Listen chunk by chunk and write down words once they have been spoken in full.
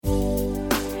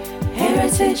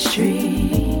Heritage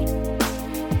Tree,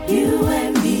 you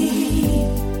and me.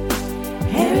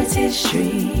 Heritage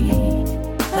Tree,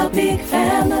 a big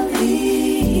family.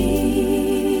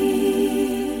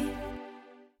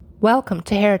 Welcome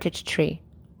to Heritage Tree,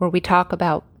 where we talk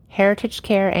about heritage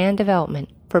care and development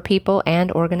for people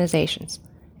and organizations.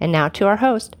 And now to our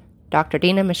host, Dr.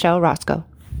 Dina Michelle Roscoe.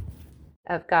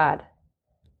 Of God.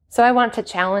 So I want to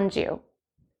challenge you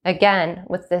again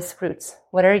with this roots.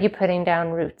 What are you putting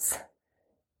down roots?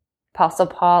 Apostle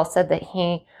Paul said that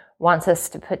he wants us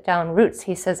to put down roots.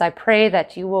 He says, I pray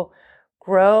that you will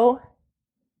grow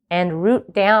and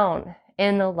root down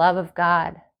in the love of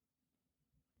God.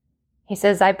 He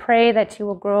says, I pray that you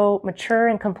will grow mature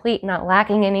and complete, not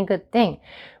lacking any good thing.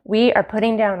 We are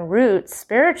putting down roots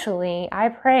spiritually. I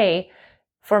pray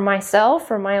for myself,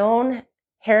 for my own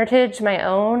heritage, my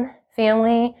own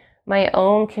family, my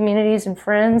own communities and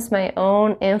friends, my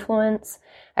own influence.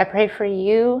 I pray for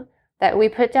you that we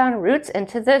put down roots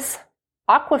into this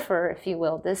aquifer, if you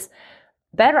will, this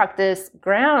bedrock, this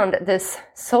ground, this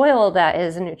soil that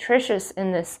is nutritious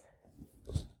in this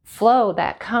flow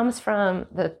that comes from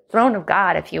the throne of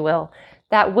God, if you will,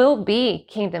 that will be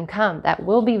kingdom come, that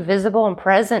will be visible and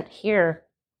present here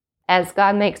as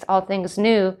God makes all things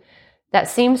new. That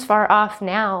seems far off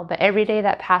now, but every day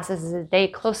that passes is a day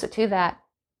closer to that.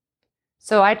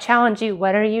 So I challenge you,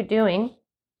 what are you doing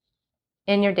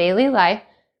in your daily life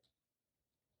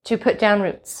to put down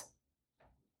roots?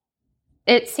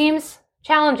 It seems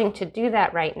challenging to do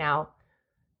that right now.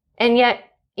 And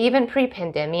yet, even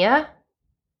pre-pandemia,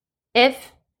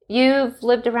 if you've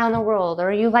lived around the world,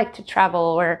 or you like to travel,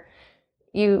 or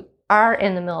you are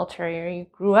in the military, or you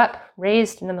grew up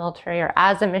raised in the military, or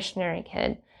as a missionary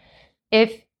kid,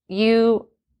 if you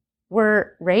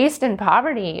were raised in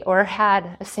poverty or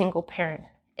had a single parent,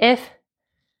 if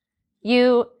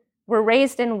you were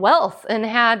raised in wealth and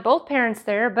had both parents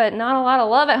there, but not a lot of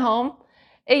love at home,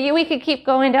 we could keep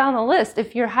going down the list.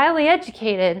 If you're highly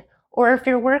educated, or if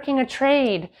you're working a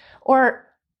trade, or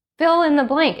fill in the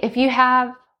blank, if you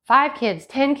have 5 kids,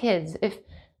 10 kids, if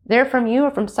they're from you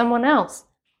or from someone else,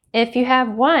 if you have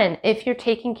one, if you're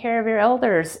taking care of your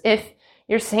elders, if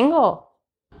you're single.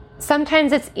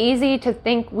 Sometimes it's easy to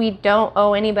think we don't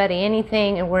owe anybody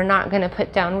anything and we're not going to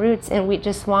put down roots and we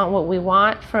just want what we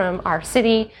want from our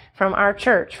city, from our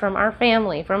church, from our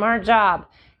family, from our job,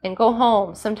 and go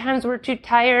home. Sometimes we're too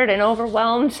tired and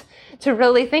overwhelmed to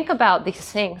really think about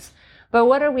these things. But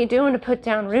what are we doing to put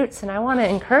down roots? And I want to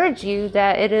encourage you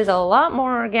that it is a lot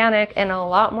more organic and a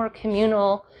lot more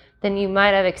communal than you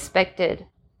might have expected.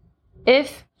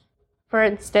 If, for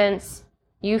instance,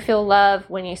 you feel love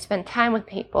when you spend time with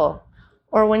people,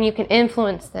 or when you can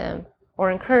influence them or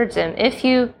encourage them,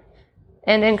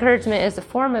 and encouragement is a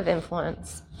form of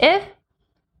influence. If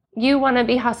you want to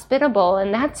be hospitable,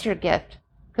 and that's your gift,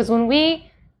 because when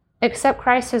we accept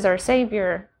Christ as our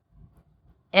Savior,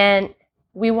 and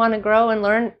we want to grow and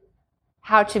learn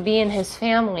how to be in His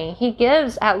family, He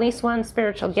gives at least one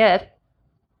spiritual gift.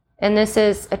 And this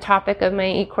is a topic of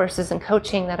my e-courses and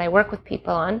coaching that I work with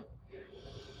people on.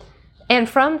 And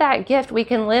from that gift, we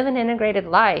can live an integrated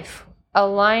life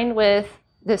aligned with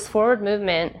this forward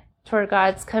movement toward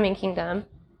God's coming kingdom,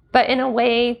 but in a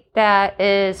way that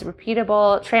is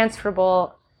repeatable,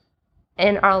 transferable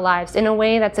in our lives, in a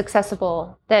way that's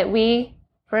accessible. That we,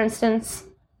 for instance,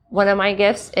 one of my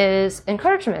gifts is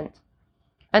encouragement.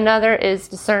 Another is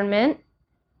discernment.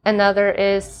 Another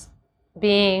is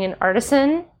being an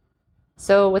artisan.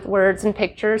 So with words and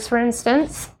pictures, for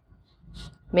instance,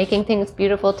 making things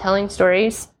beautiful, telling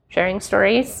stories, sharing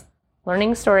stories,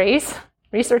 learning stories,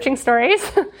 researching stories.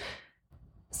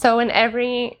 So in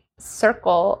every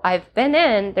circle I've been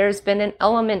in, there's been an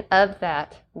element of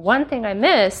that. One thing I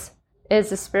miss is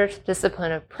the spiritual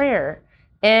discipline of prayer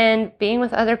and being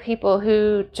with other people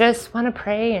who just want to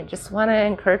pray and just want to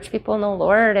encourage people in the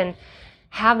Lord and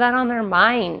have that on their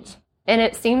mind. And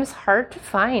it seems hard to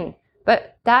find.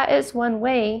 But that is one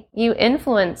way you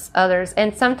influence others.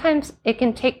 And sometimes it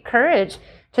can take courage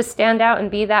to stand out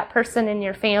and be that person in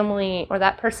your family or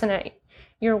that person at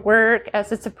your work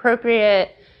as it's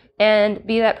appropriate, and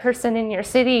be that person in your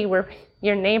city where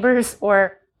your neighbors,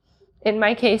 or in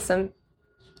my case, some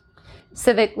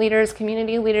civic leaders,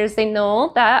 community leaders, they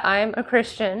know that I'm a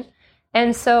Christian.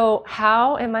 And so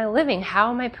how am I living?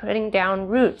 How am I putting down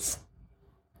roots?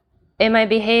 Am I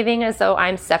behaving as though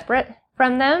I'm separate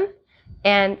from them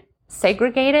and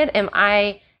segregated? Am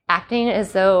I acting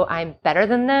as though I'm better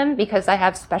than them because I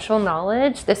have special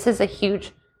knowledge? This is a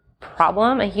huge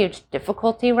problem, a huge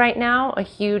difficulty right now, a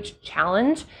huge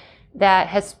challenge that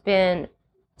has been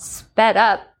sped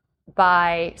up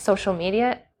by social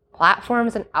media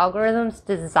platforms and algorithms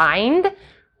designed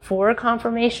for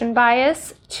confirmation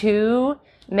bias to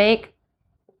make,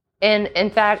 and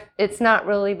in fact, it's not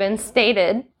really been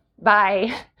stated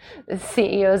by the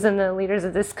CEOs and the leaders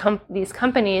of these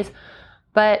companies,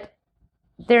 but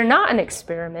they're not an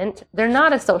experiment. They're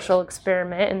not a social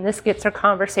experiment, and this gets our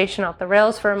conversation off the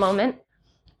rails for a moment.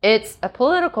 It's a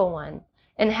political one,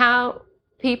 and how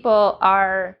people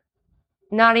are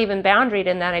not even boundaried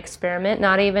in that experiment,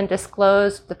 not even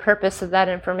disclosed the purpose of that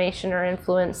information or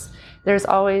influence. There's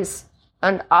always,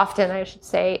 and often I should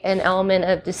say, an element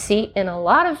of deceit in a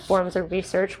lot of forms of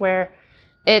research where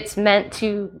it's meant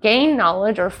to gain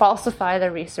knowledge or falsify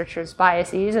the researcher's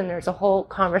biases, and there's a whole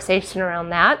conversation around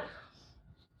that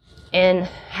and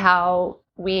how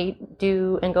we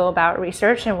do and go about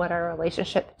research and what our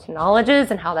relationship to knowledge is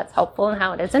and how that's helpful and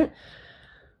how it isn't.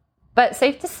 But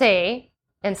safe to say,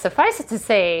 and suffice it to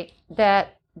say,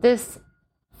 that this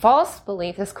false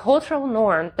belief, this cultural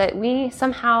norm that we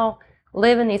somehow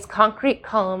live in these concrete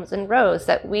columns and rows,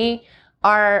 that we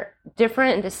are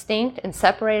different and distinct and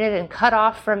separated and cut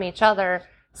off from each other,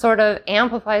 sort of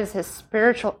amplifies this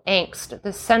spiritual angst,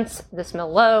 this sense, this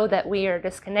milieu that we are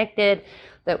disconnected,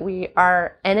 that we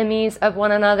are enemies of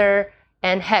one another,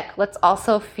 and heck, let's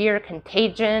also fear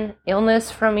contagion,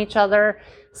 illness from each other.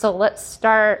 So let's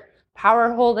start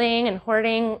power holding and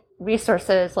hoarding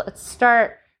resources. Let's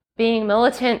start being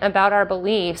militant about our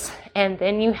beliefs. And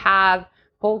then you have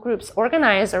whole groups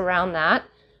organized around that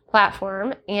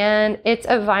platform, and it's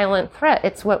a violent threat.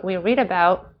 It's what we read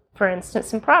about, for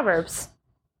instance, in Proverbs.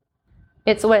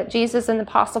 It's what Jesus and the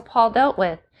Apostle Paul dealt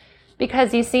with.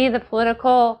 Because you see, the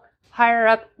political higher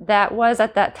up that was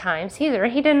at that time, Caesar,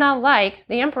 he did not like,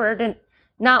 the emperor did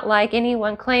not like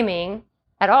anyone claiming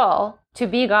at all to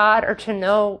be God or to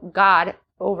know God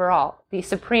overall, the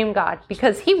supreme God,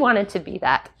 because he wanted to be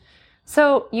that.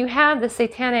 So you have the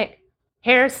satanic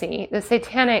heresy, the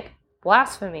satanic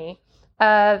blasphemy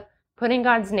of putting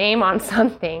God's name on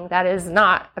something that is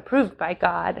not approved by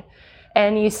God.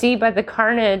 And you see by the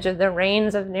carnage of the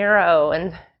reigns of Nero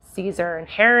and Caesar and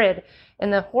Herod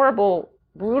and the horrible,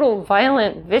 brutal,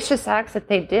 violent, vicious acts that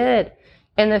they did,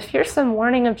 and the fearsome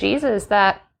warning of Jesus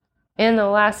that in the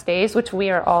last days, which we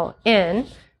are all in,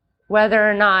 whether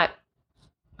or not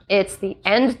it's the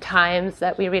end times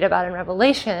that we read about in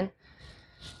Revelation,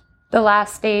 the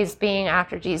last days being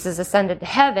after Jesus ascended to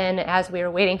heaven, as we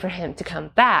are waiting for him to come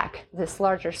back, this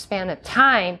larger span of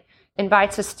time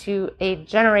invites us to a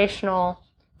generational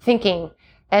thinking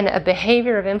and a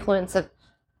behavior of influence of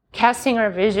casting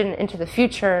our vision into the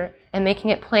future and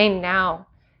making it plain now.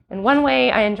 And one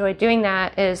way I enjoy doing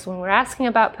that is when we're asking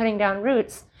about putting down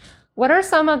roots, what are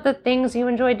some of the things you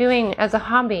enjoy doing as a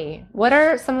hobby? What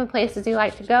are some of the places you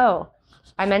like to go?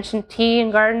 I mentioned tea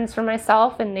and gardens for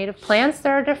myself and native plants.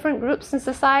 There are different groups and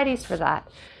societies for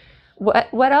that.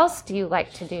 What else do you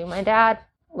like to do? My dad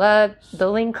loved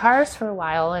building cars for a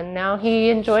while, and now he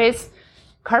enjoys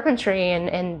carpentry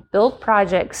and build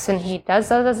projects, and he does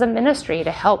that as a ministry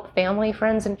to help family,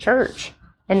 friends, and church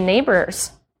and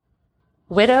neighbors,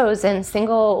 widows and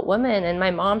single women, and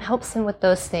my mom helps him with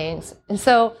those things. And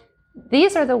so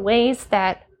these are the ways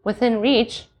that within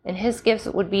reach, and his gifts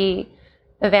would be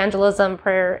evangelism,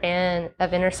 prayer, and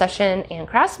of intercession and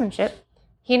craftsmanship.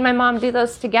 He and my mom do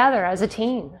those together as a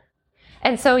team.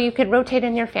 And so you could rotate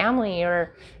in your family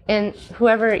or in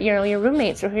whoever, your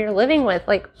roommates or who you're living with.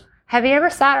 Like, have you ever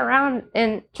sat around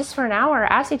and just for an hour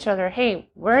asked each other, hey,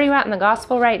 where are you at in the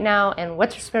gospel right now? And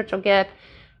what's your spiritual gift?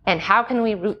 And how can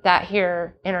we root that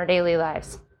here in our daily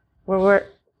lives, where we're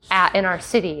at in our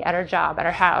city, at our job, at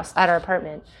our house, at our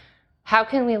apartment? How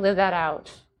can we live that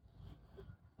out?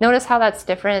 Notice how that's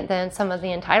different than some of the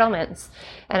entitlements.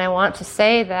 And I want to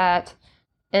say that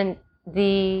in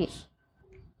the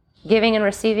giving and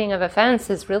receiving of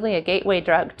offense is really a gateway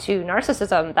drug to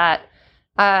narcissism, that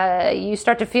you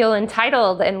start to feel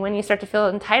entitled. And when you start to feel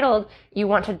entitled, you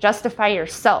want to justify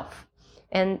yourself.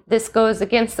 And this goes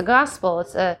against the gospel.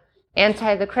 It's a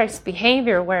anti the Christ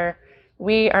behavior where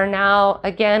we are now,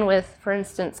 again, with, for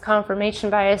instance, confirmation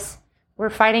bias, we're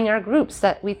fighting our groups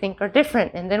that we think are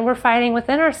different. And then we're fighting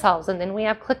within ourselves. And then we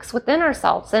have cliques within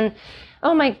ourselves. And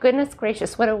oh my goodness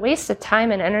gracious, what a waste of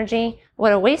time and energy.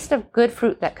 What a waste of good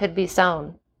fruit that could be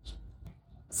sown.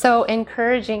 So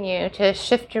encouraging you to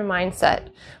shift your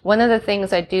mindset. One of the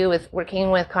things I do with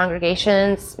working with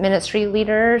congregations, ministry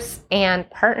leaders, and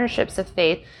partnerships of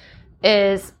faith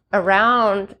is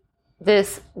around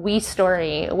this we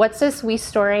story. What's this we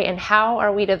story, and how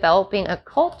are we developing a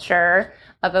culture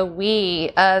of a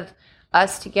we, of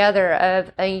us together,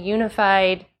 of a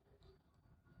unified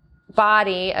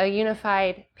body, a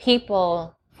unified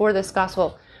people for this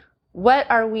gospel? What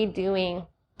are we doing,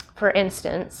 for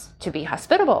instance, to be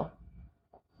hospitable?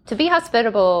 To be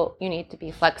hospitable, you need to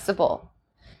be flexible.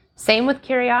 Same with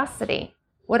curiosity.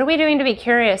 What are we doing to be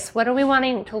curious? What are we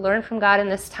wanting to learn from God in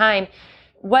this time?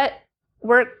 What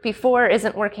worked before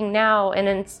isn't working now? And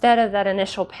instead of that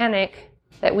initial panic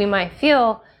that we might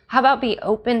feel, how about be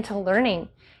open to learning?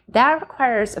 That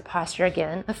requires a posture,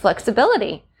 again, of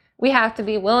flexibility. We have to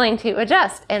be willing to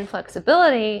adjust. And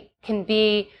flexibility can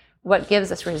be what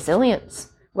gives us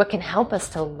resilience, what can help us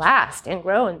to last and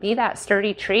grow and be that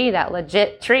sturdy tree, that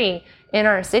legit tree in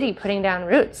our city, putting down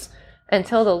roots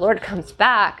until the Lord comes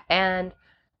back. And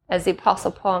as the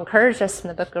Apostle Paul encouraged us in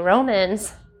the book of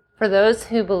Romans, for those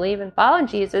who believe and follow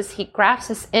Jesus, he grafts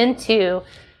us into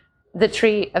the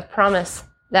tree of promise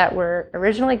that were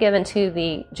originally given to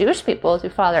the Jewish people through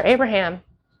Father Abraham,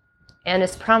 and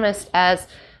is promised as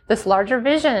this larger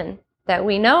vision that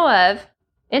we know of,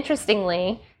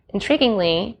 interestingly,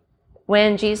 intriguingly,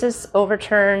 when Jesus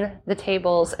overturned the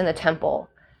tables in the temple.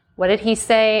 What did he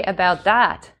say about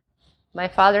that? My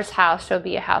Father's house shall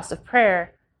be a house of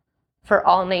prayer for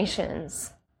all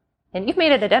nations. And you've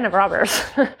made it a den of robbers.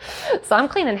 So I'm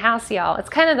cleaning house, y'all. It's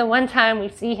kind of the one time we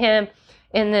see him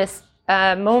in this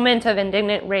moment of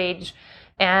indignant rage.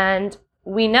 And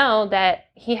we know that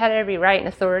he had every right and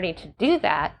authority to do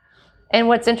that. And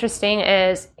what's interesting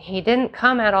is he didn't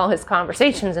come at all his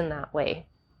conversations in that way.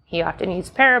 He often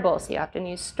used parables. He often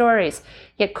used stories.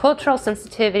 He had cultural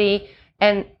sensitivity.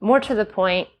 And more to the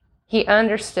point, he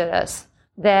understood us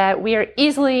that we are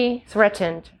easily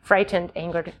threatened, frightened,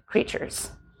 angered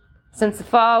creatures. Since the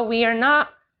fall, we are not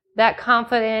that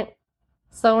confident,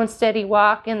 slow and steady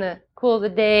walk in the cool of the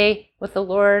day with the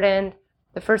Lord and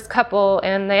the first couple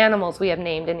and the animals we have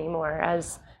named anymore,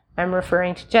 as I'm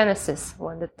referring to Genesis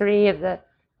 1-3 of the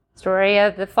story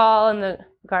of the fall in the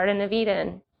Garden of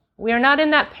Eden. We are not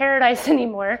in that paradise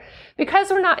anymore. Because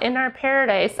we're not in our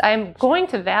paradise, I'm going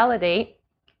to validate,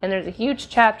 and there's a huge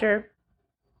chapter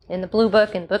in the Blue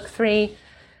Book in Book 3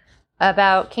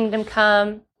 about Kingdom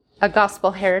Come, a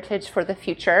gospel heritage for the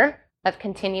future of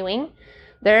continuing.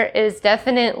 There is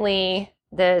definitely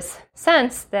this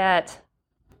sense that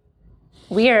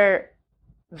we are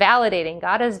validating,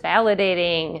 God is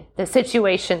validating the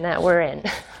situation that we're in.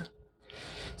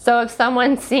 So if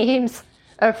someone seems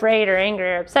afraid or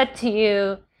angry or upset to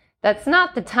you, that's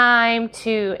not the time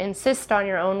to insist on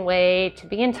your own way, to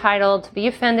be entitled, to be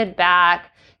offended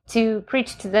back, to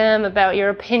preach to them about your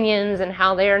opinions and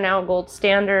how they are now gold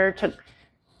standard, to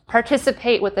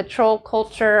participate with the troll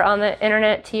culture on the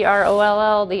internet,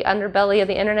 TROLL, the underbelly of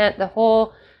the internet, the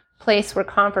whole place where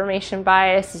confirmation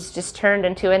bias is just turned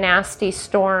into a nasty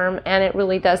storm. And it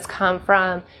really does come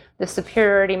from the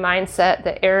superiority mindset,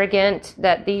 the arrogant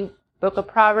that the book of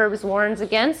Proverbs warns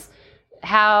against,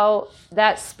 how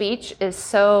that speech is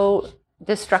so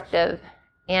destructive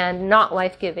and not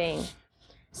life-giving.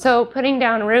 So putting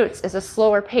down roots is a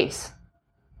slower pace.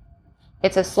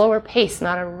 It's a slower pace,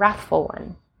 not a wrathful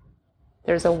one.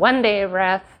 There's a 1 day of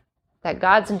wrath that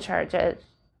God's in charge of,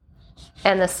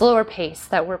 and the slower pace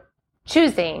that we're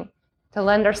choosing to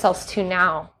lend ourselves to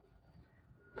now.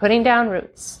 Putting down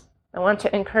roots. I want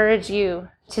to encourage you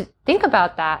to think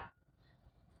about that.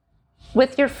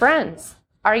 With your friends,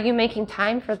 are you making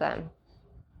time for them?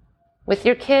 With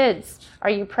your kids, are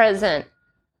you present?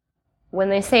 When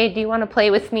they say, do you want to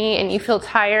play with me, and you feel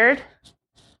tired,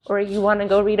 or you want to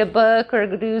go read a book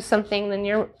or do something, then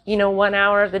you're, 1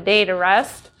 hour of the day to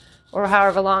rest, or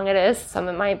however long it is. Some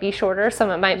it might be shorter, some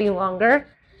it might be longer.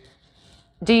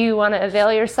 Do you want to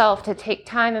avail yourself to take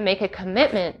time and make a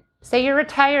commitment? Say you're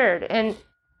retired and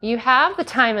you have the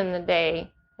time in the day,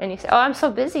 and you say, oh, I'm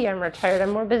so busy, I'm retired. I'm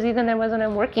more busy than I was when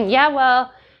I'm working. Yeah,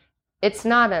 well, it's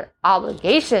not an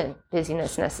obligation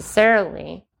busyness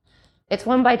necessarily. It's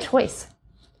one by choice.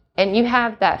 And you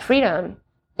have that freedom,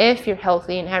 if you're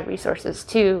healthy and have resources,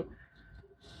 to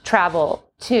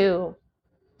travel, to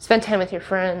spend time with your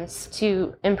friends,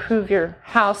 to improve your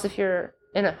house if you're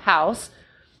in a house.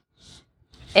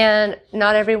 And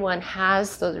not everyone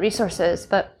has those resources,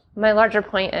 but my larger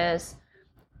point is,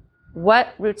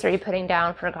 what roots are you putting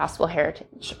down for a gospel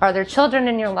heritage? Are there children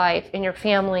in your life, in your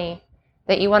family,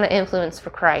 that you want to influence for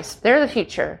Christ? They're the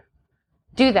future.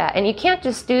 Do that. And you can't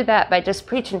just do that by just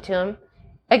preaching to them.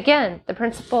 Again, the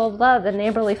principle of love, the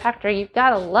neighborly factor, you've got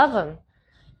to love them.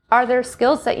 Are there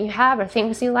skills that you have or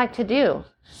things you like to do?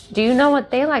 Do you know what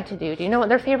they like to do? Do you know what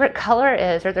their favorite color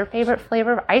is or their favorite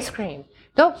flavor of ice cream?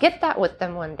 Go get that with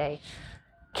them one day.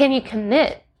 Can you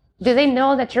commit? Do they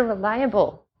know that you're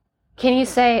reliable? Can you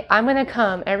say, I'm going to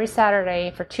come every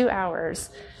Saturday for 2 hours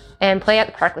and play at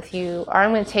the park with you, or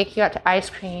I'm going to take you out to ice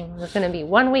cream. There's going to be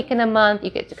 1 week in a month. You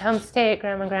get to come stay at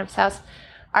Grandma and Grandpa's house.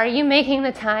 Are you making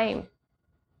the time?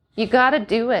 You got to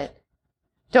do it.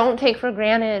 Don't take for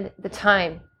granted the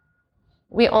time.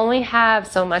 We only have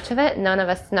so much of it. None of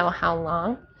us know how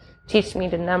long. Teach me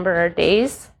to number our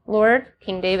days, Lord,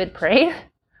 King David prayed.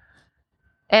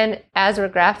 And as we're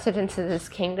grafted into this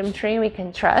kingdom tree, we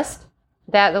can trust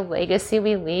that the legacy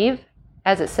we leave,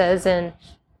 as it says in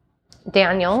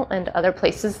Daniel and other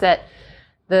places, that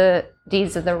the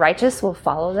deeds of the righteous will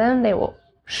follow them. They will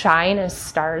shine as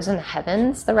stars in the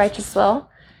heavens, the righteous will,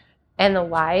 and the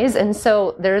wise. And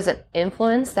so there's an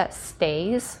influence that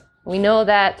stays. We know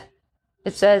that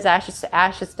it says ashes to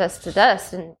ashes, dust to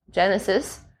dust in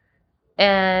Genesis.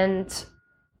 And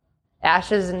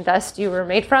ashes and dust you were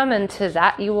made from, and to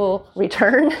that you will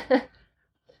return.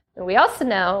 And we also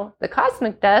know the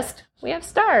cosmic dust, we have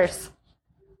stars.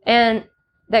 And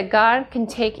that God can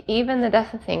take even the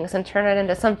death of things and turn it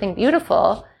into something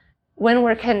beautiful when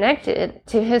we're connected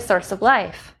to his source of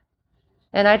life.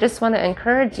 And I just want to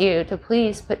encourage you to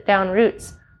please put down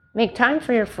roots. Make time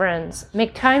for your friends.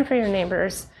 Make time for your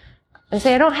neighbors. And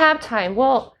say, I don't have time.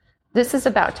 Well, this is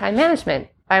about time management.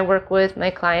 I work with my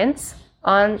clients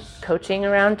on coaching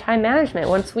around time management.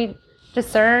 Once we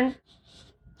discern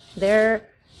where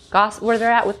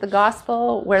they're at with the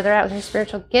gospel, where they're at with their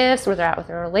spiritual gifts, where they're at with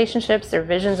their relationships, their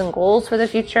visions and goals for the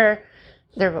future,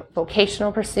 their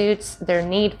vocational pursuits, their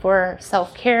need for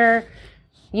self-care,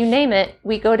 you name it,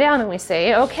 we go down and we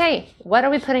say, okay, what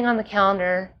are we putting on the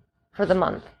calendar for the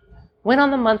month? When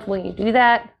on the month will you do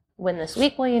that? When this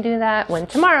week will you do that? When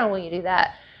tomorrow will you do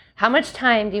that? How much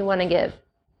time do you want to give?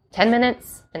 10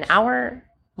 minutes, an hour,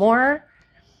 more?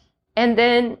 And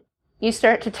then you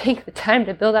start to take the time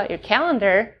to build out your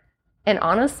calendar. And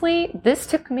honestly, this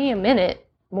took me a minute,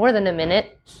 more than a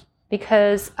minute,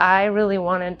 because I really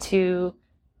wanted to,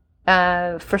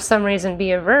 for some reason,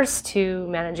 be averse to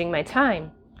managing my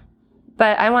time.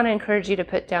 But I want to encourage you to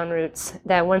put down roots,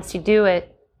 that once you do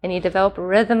it and you develop a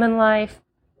rhythm in life,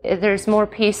 there's more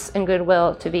peace and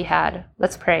goodwill to be had.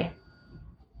 Let's pray.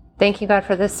 Thank you, God,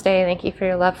 for this day. Thank you for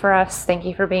your love for us. Thank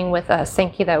you for being with us.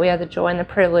 Thank you that we have the joy and the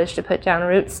privilege to put down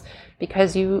roots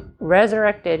because you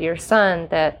resurrected your son,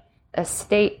 that a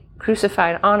state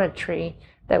crucified on a tree,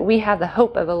 that we have the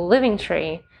hope of a living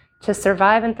tree to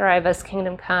survive and thrive as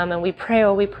kingdom come. And we pray,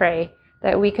 oh, we pray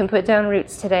that we can put down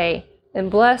roots today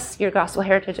and bless your gospel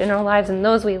heritage in our lives and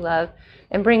those we love,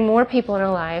 and bring more people in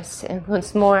our lives to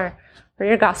influence more for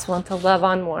your gospel and to love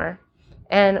on more.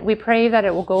 And we pray that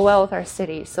it will go well with our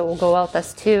city, so it will go well with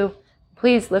us too.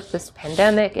 Please lift this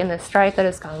pandemic and the strife that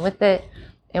has gone with it.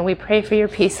 And we pray for your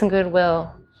peace and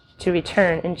goodwill to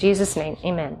return. In Jesus' name,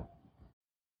 amen.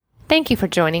 Thank you for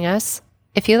joining us.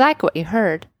 If you like what you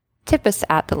heard, tip us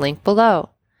at the link below.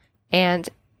 And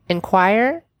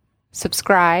inquire,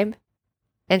 subscribe,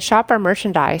 and shop our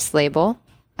merchandise label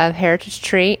of Heritage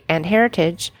Tree and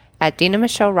Heritage at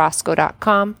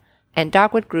dinamichelleroscoe.com and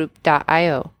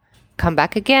dogwoodgroup.io. Come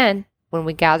back again when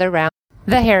we gather around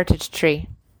the Heritage Tree.